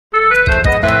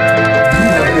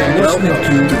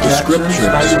Listening to the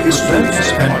scriptures, histories,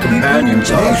 and companions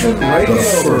of the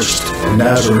first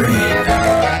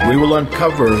Nazarene. We will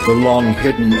uncover the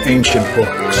long-hidden ancient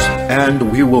books,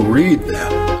 and we will read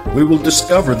them. We will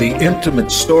discover the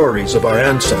intimate stories of our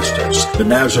ancestors, the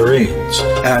Nazarenes,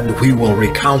 and we will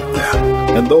recount them.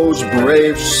 And those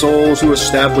brave souls who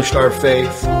established our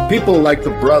faith, people like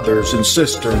the brothers and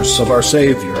sisters of our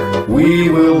Savior, we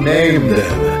will name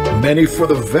them, many for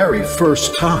the very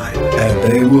first time,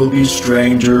 and they will be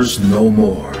strangers no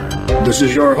more. This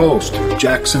is your host,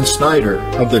 Jackson Snyder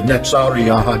of the Netzari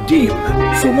Yahadim.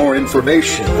 For more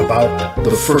information about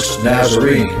the first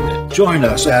Nazarene, join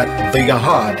us at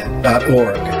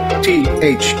theyahad.org,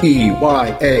 THEYAHAD.org.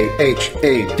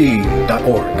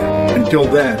 Until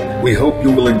then, we hope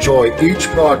you will enjoy each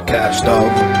broadcast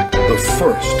of the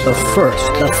first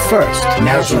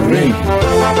Nazarene.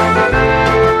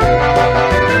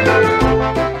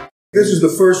 This is the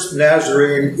first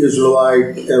Nazarene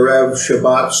Israelite Erev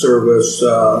Shabbat service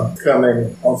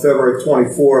coming on February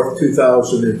 24th,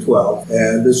 2012.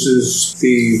 And this is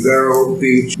the Vero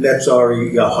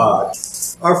Essene Yahad.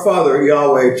 Our Father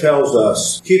Yahweh tells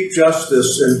us, keep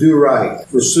justice and do right,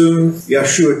 for soon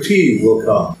Yeshuati will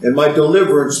come, and my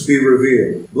deliverance be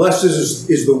revealed. Blessed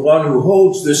is the one who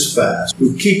holds this fast,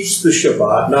 who keeps the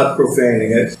Shabbat, not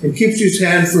profaning it, and keeps his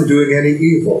hand from doing any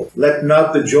evil. Let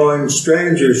not the joined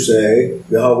stranger say,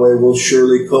 Yahweh will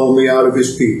surely cull me out of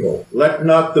his people. Let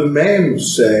not the maimed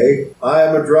say, I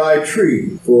am a dry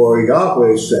tree, for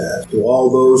Yahweh said, to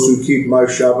all those who keep my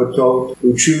Shabbatot,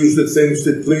 who choose the things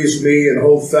that please me and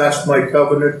hold fast my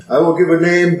covenant, I will give a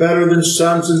name better than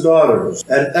sons and daughters,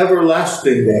 an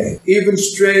everlasting name. Even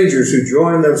strangers who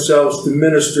join themselves to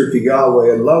minister to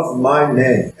Yahweh and love my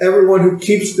name. Everyone who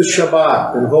keeps the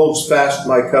Shabbat and holds fast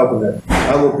my covenant,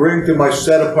 I will bring to my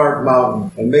set-apart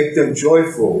mountain and make them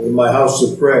joyful in my house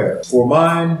of prayer. For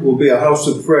mine will be a house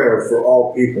of prayer for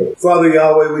all people. Father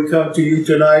Yahweh, we come to you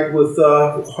tonight with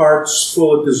hearts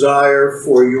full of desire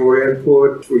for your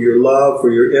input, for your love, for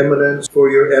your immanence, for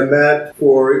your emet,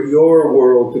 for your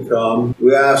world to come.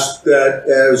 We ask that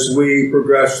as we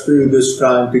progress through this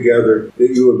time together, that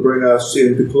you would bring us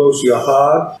into close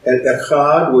Yahad and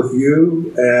Echad with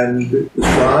you and the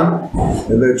Son,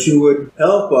 and that you would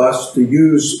help us to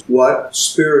use what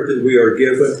spirit that we are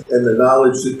given and the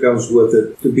knowledge that comes with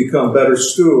it to become better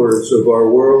stewards of our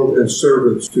world and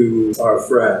servants to our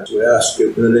friends. We ask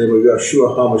it in the name of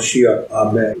Yeshua HaMashiach.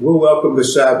 Amen. We'll welcome the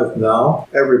Sabbath now.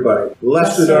 Everybody,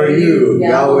 blessed are you,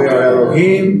 Yahweh our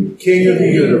Elohim, King of the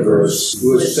universe,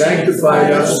 who has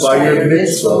sanctified us by your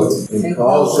mitzvot and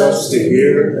calls us to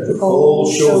hear the kol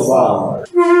shofar.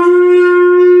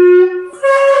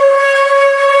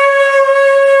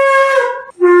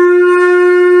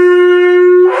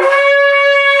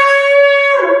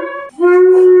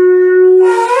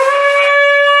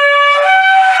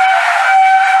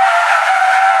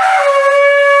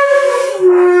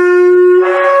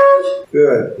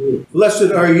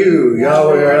 Blessed are you,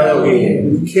 Yahweh our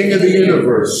Elohim, King of the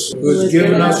universe, who has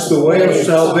given us the way of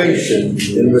salvation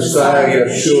in Messiah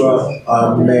Yeshua.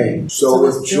 Amen. So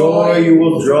with joy you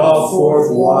will draw forth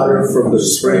water from the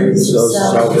springs of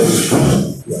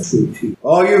salvation.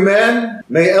 All you men,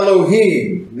 may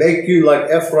Elohim make you like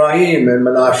Ephraim and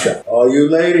Manasseh. All you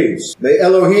ladies, may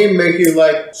Elohim make you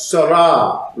like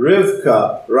Sarah,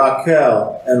 Rivka,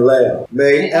 Rachel, and Leah.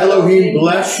 May Elohim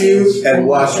bless you and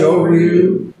watch over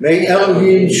you. May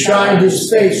Elohim shine his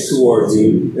face toward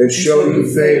you and show you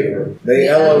favor. May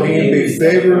Elohim be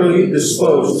favorably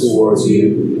disposed towards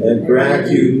you and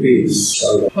grant you peace.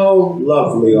 How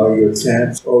lovely are your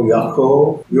tents, O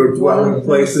Yaakov, your dwelling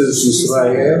places,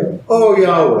 Israel. O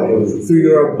Yahweh, through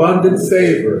your abundant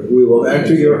favor we will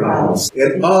enter your house.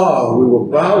 In awe we will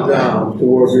bow down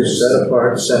toward your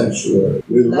set-apart sanctuary.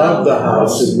 We love the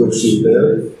house in which you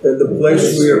live, and the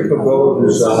place where your kavod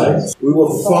resides. We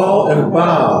will fall and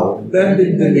bow,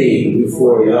 bending the knee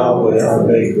before Yahweh our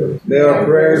Maker. May our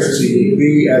prayers to you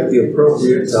be at the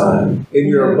appropriate time. In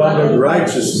your abundant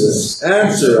righteousness,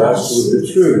 answer us with the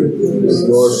truth of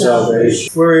your salvation.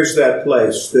 Where is that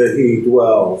place that he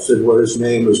dwells and where his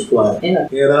name is planted?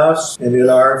 In us and in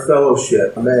our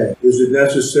fellowship. Amen. Is it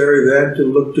necessary then to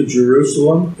look to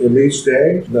Jerusalem in these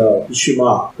days? No.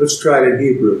 Shema. Let's try it in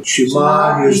Hebrew.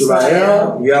 Shema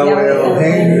Yisrael, Yahweh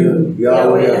Eloheinu,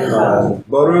 Yahweh Echad.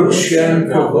 Baruch Shem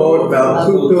Kavod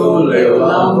Malchuto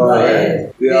Leolam Va'ed.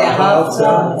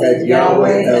 V'ahavta et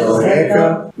Yahweh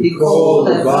Elohecha b'kol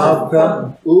levavka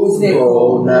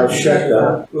uv'kol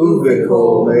nafsheka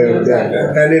uv'kol me'odecha.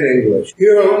 And in English,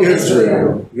 Hear, O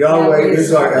Israel, Yahweh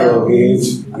is our Elohim.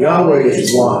 Yahweh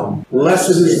is one.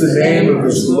 Blessed is the name of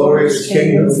his glorious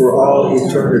kingdom for all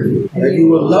eternity. And you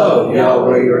will love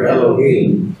Yahweh your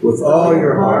Elohim with all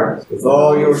your heart, with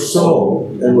all your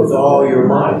soul, and with all your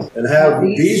might. And have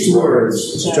these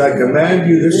words, which I command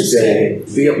you this day,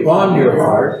 be upon your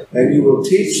heart, and you will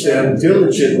teach them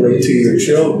diligently to your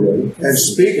children, and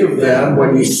speak of them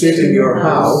when you sit in your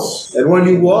house, and when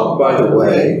you walk by the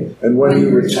way, and when you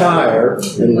retire,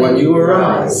 and when you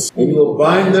arise. And you will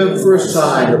bind them for a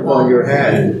sign upon your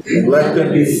hand, and let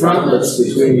them be frontlets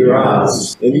between your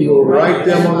eyes. And you will write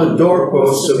them on the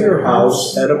doorposts of your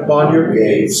house and upon your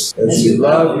gates, as you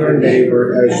love your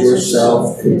neighbor as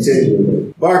yourself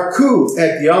continually. Baruch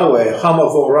et Yahweh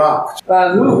Hamavorach.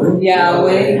 Baruch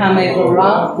Yahweh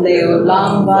Hamavorach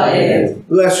Leolam Va'ed.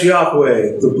 Bless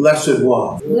Yahweh, the Blessed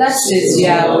One. Blessed is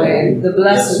Yahweh, the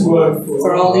Blessed One,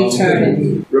 for all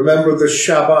eternity. Remember the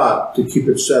Shabbat to keep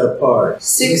it set apart.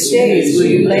 6 days will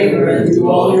you labor and do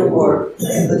all your work,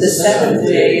 but the seventh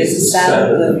day is the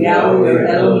Sabbath of Yahweh your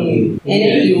Elohim. In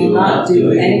it you will not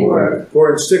do any work.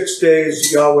 For in 6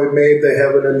 days Yahweh made the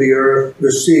heaven and the earth,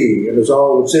 the sea, and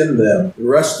all that's in them, and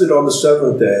rested on the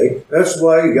seventh day. That's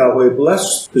why Yahweh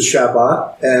blessed the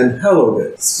Shabbat and hallowed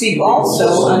it. Speak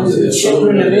also unto the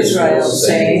children of Israel,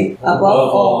 saying,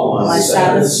 Above all, my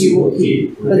Sabbaths you will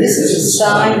keep. For this is a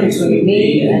sign between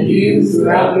me and you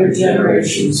throughout your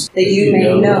generations, that you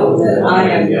may know that I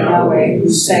am Yahweh who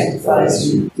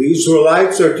sanctifies you. The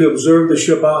Israelites are to observe the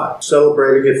Shabbat,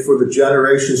 celebrating it for the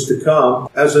generations to come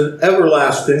as an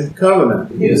everlasting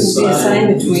covenant. It will be a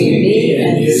sign between me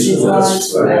and the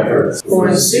Israelites forever. For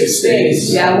in 6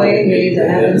 days Yahweh made the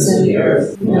heavens and the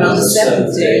earth, and on the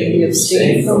seventh day he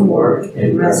abstained from work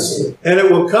and rested. And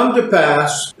it will come to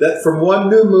pass that from one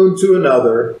new moon to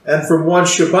another, and from one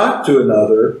Shabbat to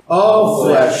another, all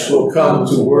flesh will come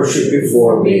to worship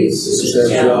before me,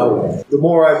 says Yahweh. The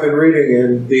more I've been reading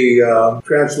in the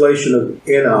translation of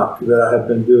Enoch that I have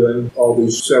been doing all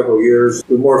these several years,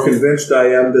 the more convinced I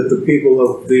am that the people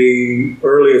of the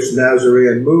earliest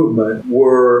Nazarene movement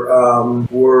were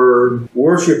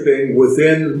worshiping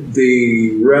within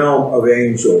the realm of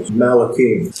angels,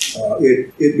 Malachim.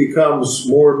 It becomes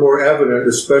more and more evident,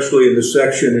 especially in the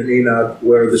section in Enoch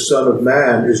where the Son of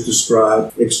Man is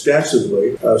described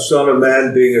extensively. Son of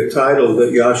Man being a title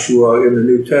that Yahshua in the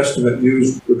New Testament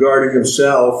used regarding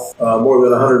himself more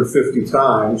than 150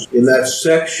 times. In that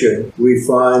section, we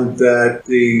find that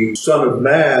the Son of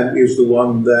Man is the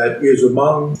one that is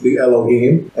among the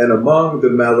Elohim and among the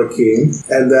Malachim,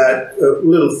 and that a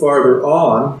little farther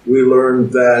on, we learn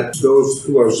that those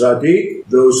who are Zadik,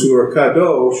 those who are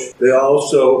Kadosh, they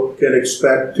also can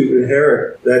expect to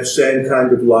inherit that same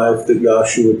kind of life that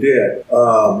Yahshua did.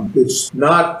 It's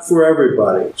not for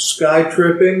everybody. Sky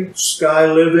tripping, sky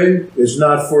living is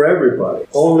not for everybody.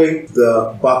 Only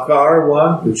the Bakar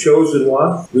one, the chosen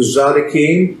one, the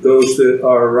Zadikim, those that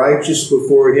are righteous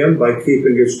before him by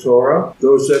keeping his Torah,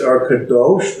 those that are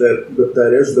Kadosh,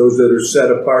 that is, those that are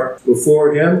set apart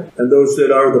before him, and those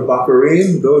that are the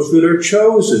Bakarim, those that are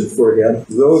chosen for him,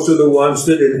 those are the ones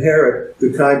that inherit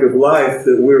the kind of life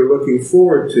that we're looking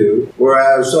forward to.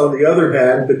 Whereas, on the other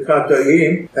hand, the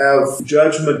Kataim have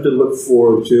judgment to look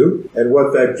forward to, and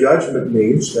what that judgment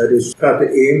means, that is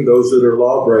Kataim, those that are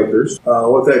lawbreakers,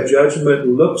 what that judgment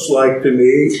looks like to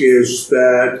me is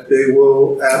that they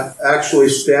will actually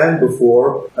stand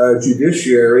before a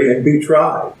judiciary and be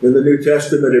tried. In the New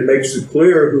Testament, it makes it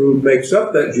clear who makes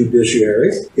up that judiciary.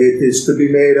 It is to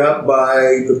be made up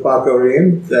by the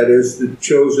Bakarim, that is, the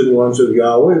chosen ones of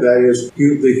Yahweh, that is,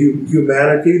 the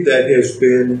humanity that has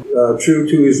been true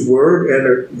to his word,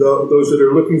 and those that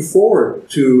are looking forward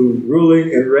to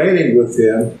ruling and reigning with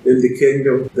him in the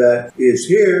kingdom that is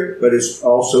here, but is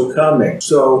also coming.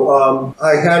 So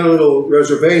I had a little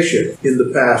reservation in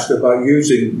the past about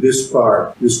using this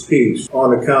part, this piece,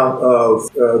 on account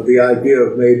of the idea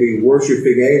of maybe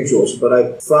worshiping angels, but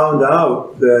I found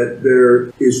out that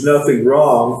there is nothing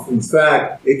wrong. In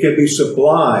fact, it can be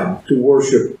sublime to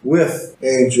worship with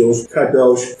angels,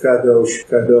 Kadosh, Kadosh,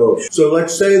 Kadosh. So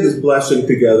let's say this blessing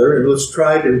together, and let's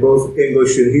try it in both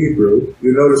English and Hebrew.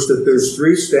 You notice that there's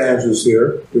 3 stanzas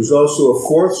here. There's also a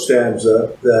 4th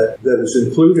stanza that is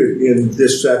included in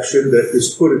this section that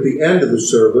is put at the end of the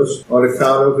service on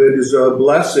account of it is a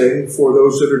blessing for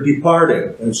those that are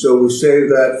departing. And so we save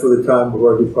that for the time of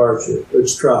our departure.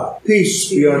 Let's try. Peace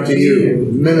be unto you,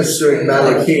 ministering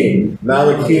Malachim,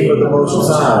 Malachim of the Most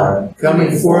High,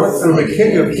 coming forth from the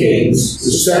King of Kings, Kings,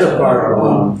 the set apart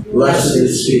one, blessed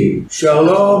is he.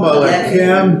 Shalom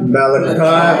Aleichem,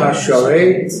 Malachi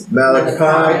Hasharet,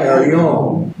 Malachi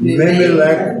Elyon,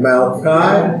 Memelech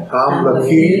Malachi,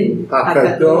 Hamlakim,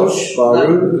 Hakadosh,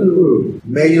 Baruch Hu.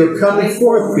 May your coming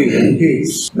forth be in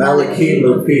peace.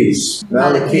 Malakim of peace,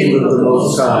 Malakim of the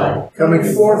Most High, coming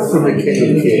forth from the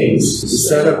King of Kings, the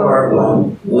set apart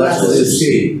one, blessed is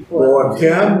he.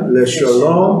 Boakem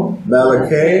LeShalom,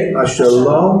 Malachi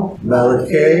Hashalom,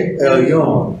 Malachi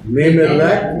Elyon,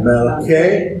 Memelech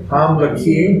Malachi,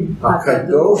 Hamlakim,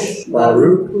 Hakadosh,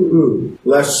 Baruch Hu.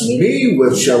 Bless me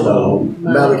with Shalom,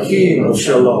 Malakim of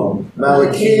Shalom,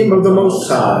 Malakim of the Most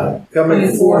High,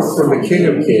 coming forth from the King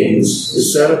of Kings, the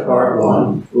set apart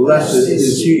one, blessed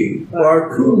is he.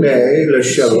 Barkune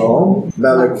LeShalom,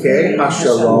 Malachi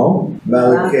Hashalom,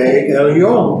 Malachi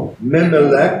Elyon,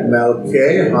 Memelech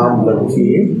Malachi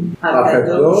Hamlakim,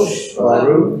 Hakadosh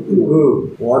Baruch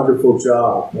Hu. Wonderful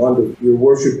job. Wonderful. You're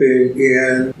worshiping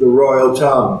in the royal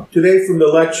tongue. Today from the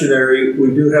lectionary,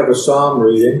 we do have a psalm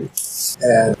reading,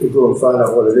 and we'll go and find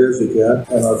out what it is again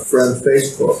on our friend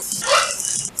Facebook.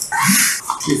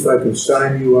 See if I can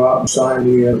sign you out and sign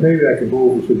me in. Maybe I can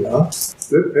go over to the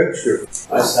good picture.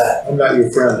 What's that? I'm not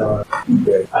your friend, huh?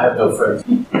 Okay. I have no friends.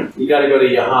 You got to go to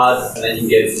Yahad, and then you can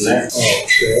get it from there. Oh,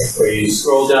 okay. Where you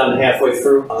scroll down halfway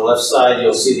through. On the left side,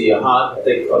 you'll see the Yahad. I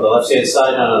think on the left-hand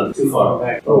side, no, too far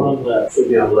back. Oh. On the left. Should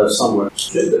be on the left somewhere.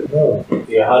 Should be. No. The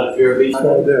Yahad of Vero Beach.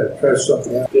 Try there. Try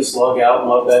something else. Just log out and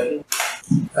log back in.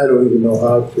 I don't even know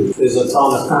how to. There's a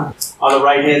ton on the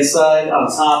right-hand side, on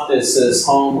top, it says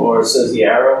home, or it says the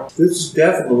arrow. This is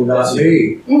definitely not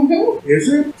me. Is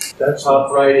it? That's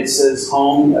Top right, it says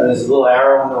home, and there's a little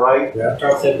arrow on the right. Yeah.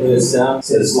 Top tip this down. It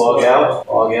says log out,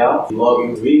 log out. You log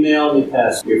in your email and your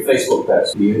password, your Facebook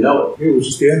password. You know it. It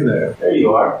was in there. There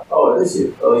you are. Oh, it is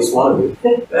you. At least one of you.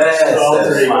 That's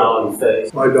that smiling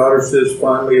face. My daughter says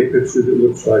finally a picture that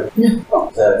looks like. Is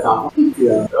that a compliment?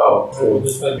 Yeah. Oh.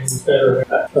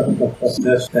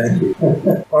 Yes, thank you.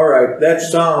 All right, that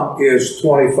psalm is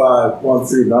 25, 1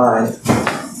 through 9.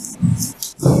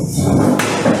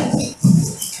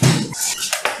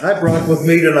 I brought with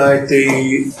me tonight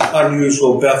the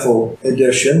unusual Bethel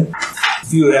edition.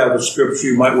 If you have a scripture,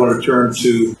 you might want to turn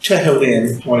to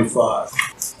Tehillim 25.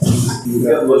 You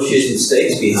got bushes and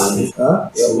stakes behind it. Huh?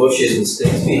 You got bushes and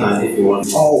stakes behind it if you want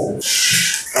to. Oh.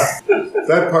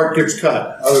 That part gets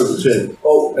cut. Other than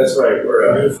Oh, that's right.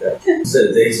 We're instead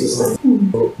of dates and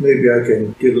stuff. maybe I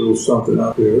can get a little something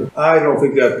up here. I don't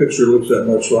think that picture looks that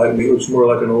much like me. It looks more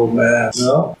like an old man.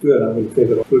 No? Good. I'm going to take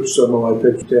it. Put some of my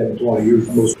pictures 10 and 20 years.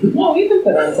 No, you can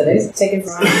put on today's. Take it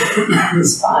from the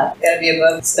spot. Gotta be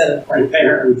above instead of right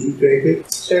there. Would you take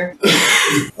it? Sure.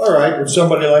 All right. Would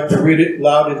somebody like to read it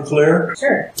loud and clear?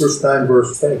 Sure. First 9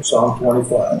 verse 10, Psalm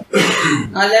 25.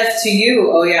 I left to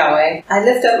you, O Yahweh. I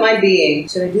lift up my being.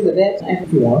 Should I do the bet?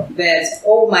 If you want. Bet,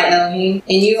 O my Elohim,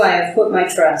 in you I have put my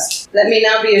trust. Let me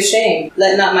not be ashamed.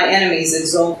 Let not my enemies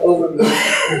exult over me.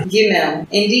 Gimel.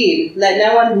 Indeed, let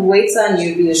no one who waits on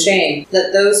you be ashamed.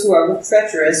 Let those who are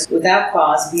treacherous without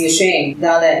cause be ashamed.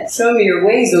 Dalet. Show me your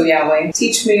ways, O Yahweh.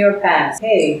 Teach me your paths.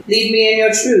 Hey, lead me in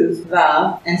your truth,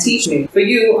 Vav, and teach me. For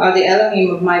you are the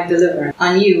Elohim of my deliverance.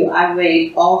 On you I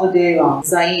wait all the day long.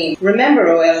 Zayin. Remember,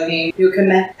 O Elohim, your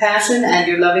compassion and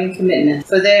your loving commitment,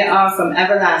 for they are from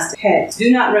everlasting. Het.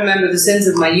 Do not remember the sins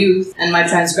of my youth and my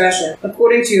transgression.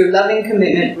 According to your loving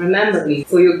commitment, remember me,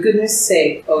 for your goodness'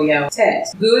 sake, O Yahweh. Tet.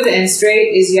 Good and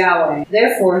straight is Yahweh.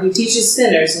 Therefore he teaches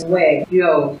sinners in way.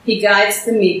 Yod. He guides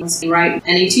the meek in right,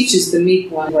 and he teaches the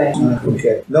meek one way.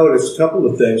 Okay. Notice a couple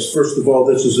of things. First of all,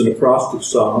 this is an acrostic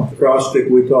psalm. Acrostic,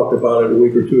 we talked about it a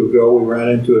week or two ago. We ran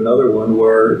into another one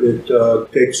where it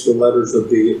takes the letters of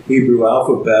the Hebrew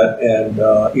alphabet,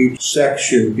 and each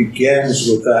section begins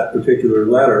with that particular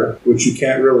letter, which you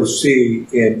can't really see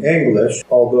in English,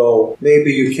 although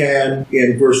maybe you can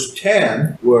in verse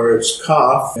 10, where it's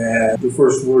kaf, and the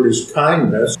first word is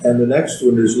kindness, and the next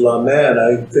one is lamed.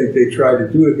 I think they try to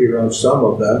do it here on some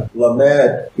of them.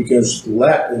 Lamed begins with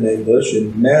let in English,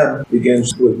 and mem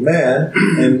begins with man,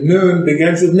 and nun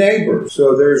begins with neighbor.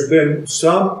 So there's been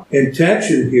some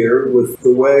intention here with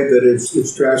the way that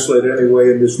it's translated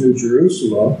anyway in this New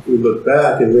Jerusalem. We look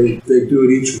back, and they do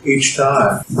it each time.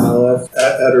 time. That's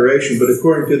adoration, but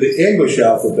according to the English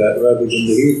alphabet rather than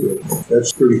the Hebrew.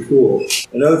 That's pretty cool.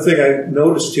 Another thing I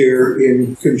noticed here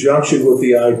in conjunction with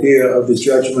the idea of the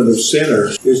judgment of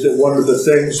sinners is that one of the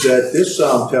things that this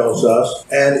psalm tells us,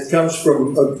 and it comes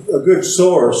from a good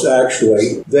source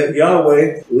actually, that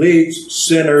Yahweh leads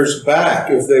sinners back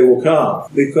if they will come.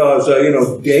 Because,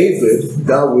 David,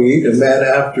 a man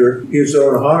after his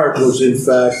own heart, was in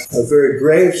fact a very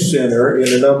grave sinner in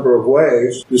a number of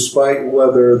ways, despite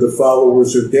whether the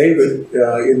followers of David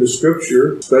in the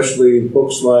scripture, especially in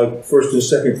books like 1st and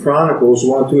 2nd Chronicles,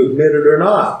 want to admit it or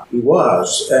not. He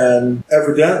was. And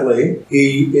evidently,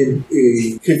 he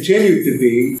continued to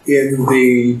be in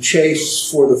the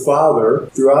chase for the Father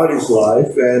throughout his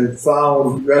life and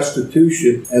found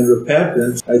restitution and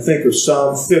repentance. I think of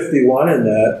Psalm 51 in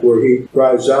that, where he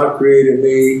cries out, "Create in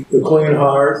me a clean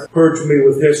heart, purge me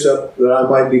with hyssop, that I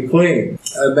might be clean."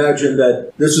 I imagine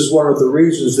that this is one of the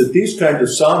reasons that these kinds of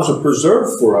psalms are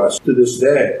preserved for us to this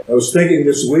day. I was thinking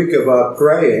this week about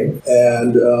praying,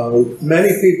 and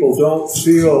many people don't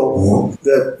feel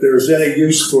that there's any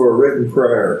use for a written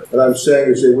prayer. What I'm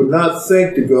saying is they would not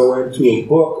think to go into a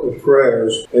book of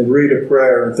prayers and read a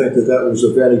prayer and think that that was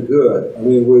of any good. I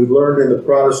mean, we learned in the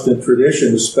Protestant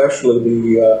tradition, especially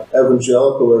the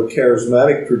evangelical or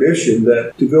charismatic tradition,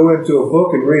 that to go into a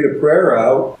book and read a prayer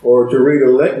out, or to read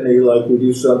a litany like we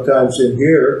do sometimes in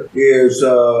here, is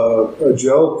a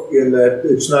joke in that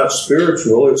it's not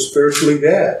spiritual, it's spiritually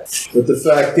dead. But the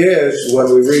fact is,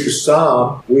 when we read a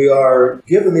psalm, we are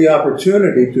given the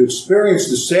opportunity to experience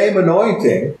the same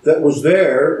anointing that was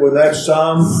there when that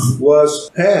psalm was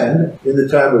penned in the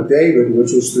time of David,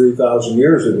 which was 3,000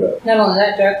 years ago. Not only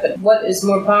that, Dirk, but what is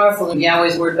more powerful than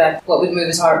Yahweh's word back? What would move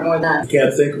his heart more than that? I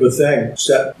can't think of a thing,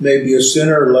 except maybe a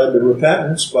sinner led to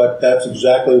repentance, but that's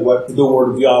exactly what the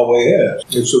word of Yahweh is.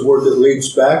 It's a word that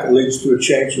leads back, it leads to a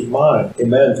change of mind.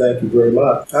 Amen. Thank you very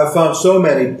much. I've found so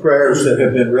many prayers that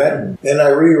have been written, and I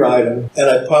rewrite them, and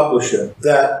I publish them,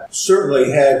 that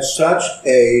certainly had such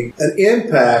an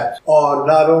impact on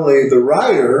not only the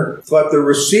writer, but the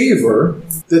receiver,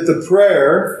 that the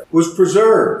prayer was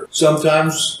preserved.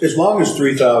 Sometimes as long as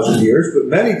 3,000 years, but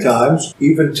many times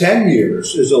even 10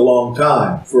 years is a long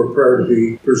time for a prayer to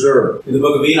be preserved. In the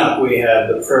book of Enoch, we have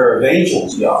the prayer of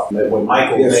angels, Yahweh. When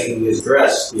Michael was making his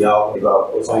dress, Yahweh,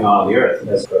 about what's going on the earth.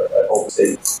 That's that whole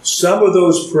statement. Some of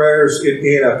those prayers in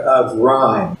Enoch have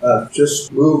rhyme. I've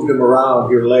just moved them around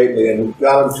here lately and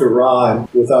got them to rhyme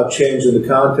without changing the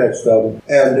context of them.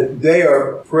 And they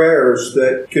are prayers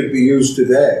that could be used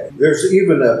today. There's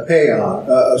even a paean,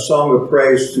 a song of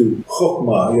praise to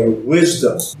Chokhmah,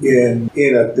 wisdom in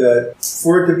Enoch, that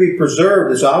for it to be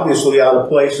preserved is obviously out of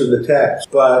place in the text,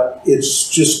 but it's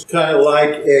just kind of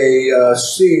like a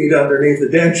seed underneath a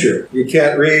denture. You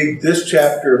can't read this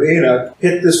chapter of Enoch,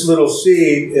 hit this little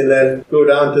seed, and then go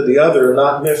down to the other and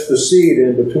not miss the seed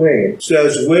in between. It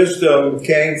says, wisdom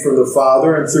came from the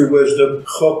Father, and through wisdom,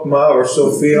 Chokhmah or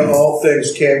Sophia, all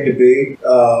things came to be.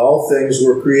 All things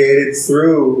were created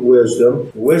through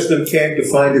wisdom. Wisdom came to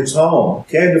find its home.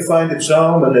 And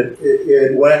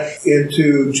it went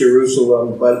into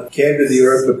Jerusalem, but came to the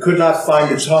earth, but could not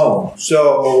find its home.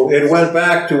 So it went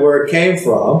back to where it came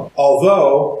from,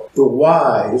 although the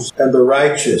wise and the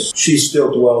righteous, she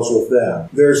still dwells with them.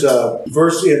 There's a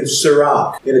verse in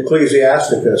Sirach, in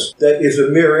Ecclesiasticus, that is a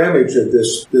mirror image of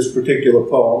this particular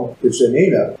poem. It's in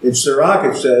Enoch. In Sirach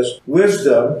it says,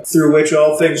 wisdom through which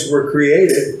all things were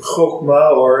created,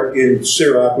 Chokhmah, or in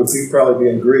Sirach would probably be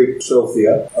in Greek,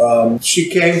 Sophia. She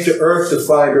came to earth to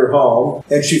find her home,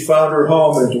 and she found her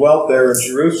home and dwelt there in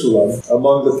Jerusalem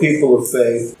among the people of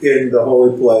faith in the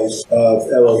holy place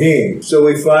of Elohim. So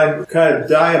we find kind of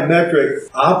diametric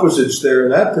opposites there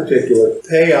in that particular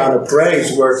paean of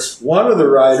praise, where one of the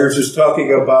writers is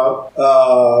talking about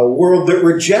a world that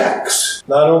rejects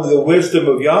not only the wisdom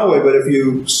of Yahweh, but if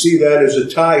you see that as a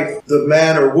type, the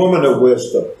man or woman of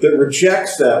wisdom that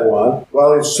rejects that one,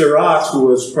 while in Sirach, who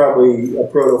was probably a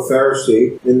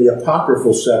proto-Pharisee in the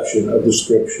apocryphal section of the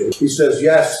scripture, he says,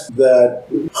 yes, that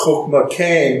Chokhmah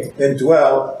came and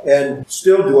dwelt and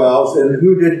still dwells. And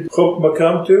who did Chokhmah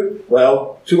come to?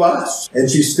 Well, to us. And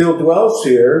she still dwells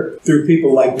here through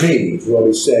people like me, is what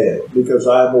he's saying, because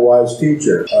I'm a wise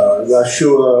teacher.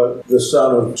 Yeshua, the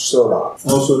son of Sirach,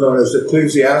 also known as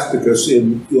Ecclesiasticus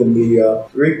in the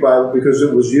Greek Bible, because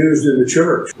it was used in the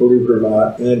church, believe it or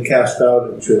not, and then cast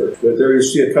out in church. But there you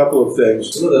see a couple of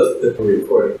things. Some of the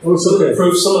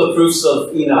proofs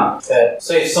of Enoch, that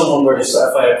say someone were to say,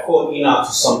 if I quote Enoch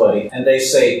to somebody, and they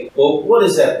say, well, what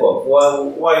is that book?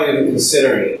 Why are you even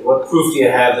considering it? What proof do you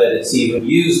have that it's even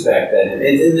used used back then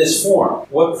in this form?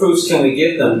 What proofs can we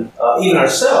give them, even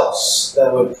ourselves,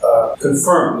 that would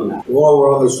confirm Enoch? While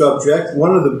we're on the subject,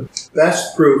 one of the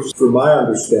best proofs, from my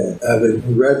understanding,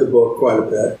 having read the book quite a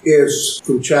bit, is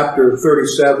from chapter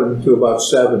 37 to about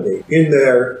 70. In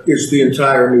there is the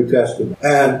entire New Testament.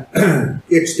 And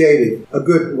it's dated a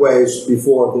good ways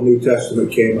before the New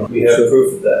Testament came up. We have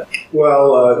proof of that.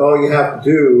 Well, all you have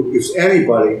to do is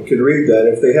anybody can read that.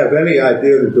 If they have any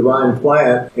idea of the divine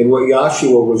plan and what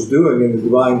Yahshua was doing in the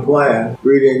divine plan,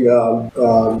 reading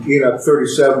Enoch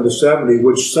 37 to 70,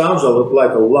 which sounds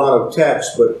like a lot of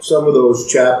text, but some of those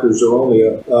chapters are only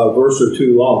a verse or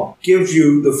two long, gives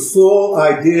you the full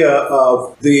idea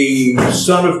of the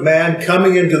Son of Man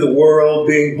coming into the world,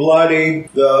 being bloody,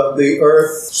 the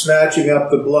earth snatching up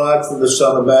the blood from the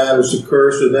Son of Man as a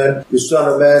curse, and then the Son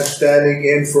of Man standing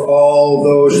in for all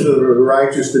those that are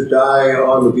righteous to die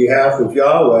on the behalf of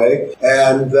Yahweh.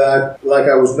 And that, like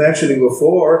I was mentioning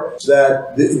before,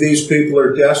 that these people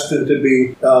are destined to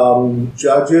be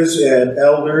judges and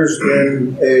elders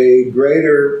in a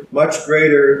much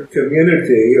greater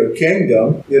community or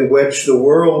kingdom in which the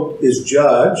world is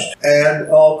judged and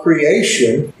all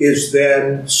creation is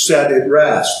then set at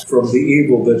rest from the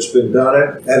evil that's been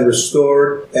done and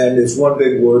restored, and its one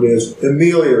big word is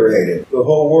ameliorated. The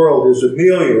whole world is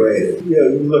ameliorated. You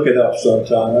can look it up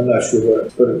sometime. I'm not sure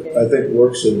what, but I think it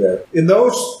works in there. In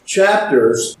those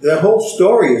chapters, the whole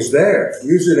story is there,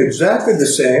 using exactly the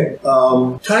same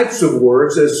types of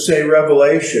words as, say,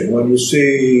 Revelation. When you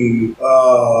see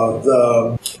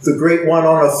the great one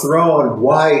on a throne,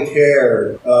 white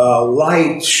hair,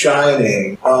 light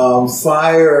shining,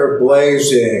 fire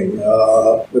blazing,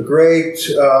 the great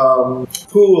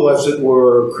pool, as it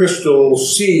were, crystal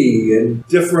sea, and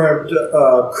different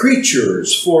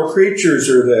creatures. 4 creatures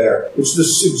are there. It's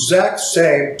this exact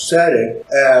same setting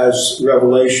as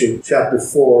Revelation chapter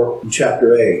 4 and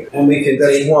chapter 8. And we can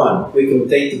That's one. We can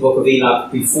date the book of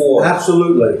Enoch before.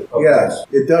 Absolutely. Okay. Yes.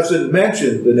 It doesn't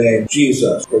mention the name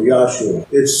Jesus or Yahshua.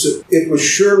 It was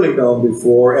surely known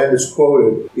before, and is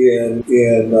quoted in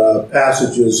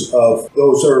passages of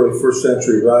those early first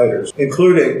century writers,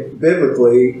 including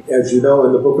biblically, as you know,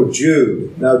 in the book of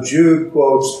Jude. Now, Jude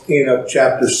quotes Enoch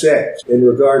chapter 6 in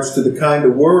regards to the kind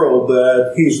of world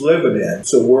that he's living in.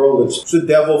 It's a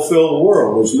devil-filled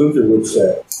world, as Luther would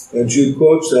say. And Jude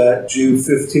quotes that, Jude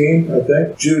 15, I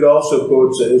think. Jude also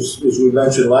quotes, as we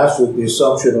mentioned last week, the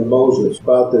assumption of Moses,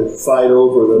 about the fight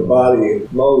over the body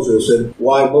of Moses, and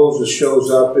why Moses shows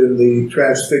up in the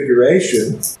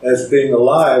Transfiguration as being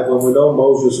alive when we know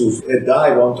Moses had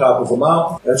died on top of a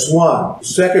mountain. That's one. The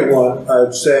second one,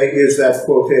 I'd say, is that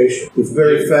quotation. The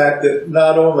very fact that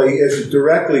not only is it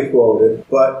directly quoted,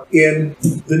 but in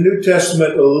the New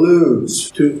Testament alludes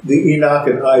to the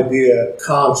Enochian idea,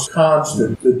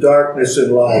 constant, the darkness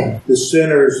and light, the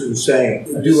sinners and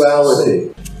saints,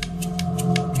 duality.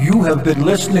 You have been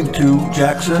listening to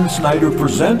Jackson Snyder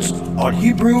Presents on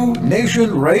Hebrew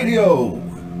Nation Radio.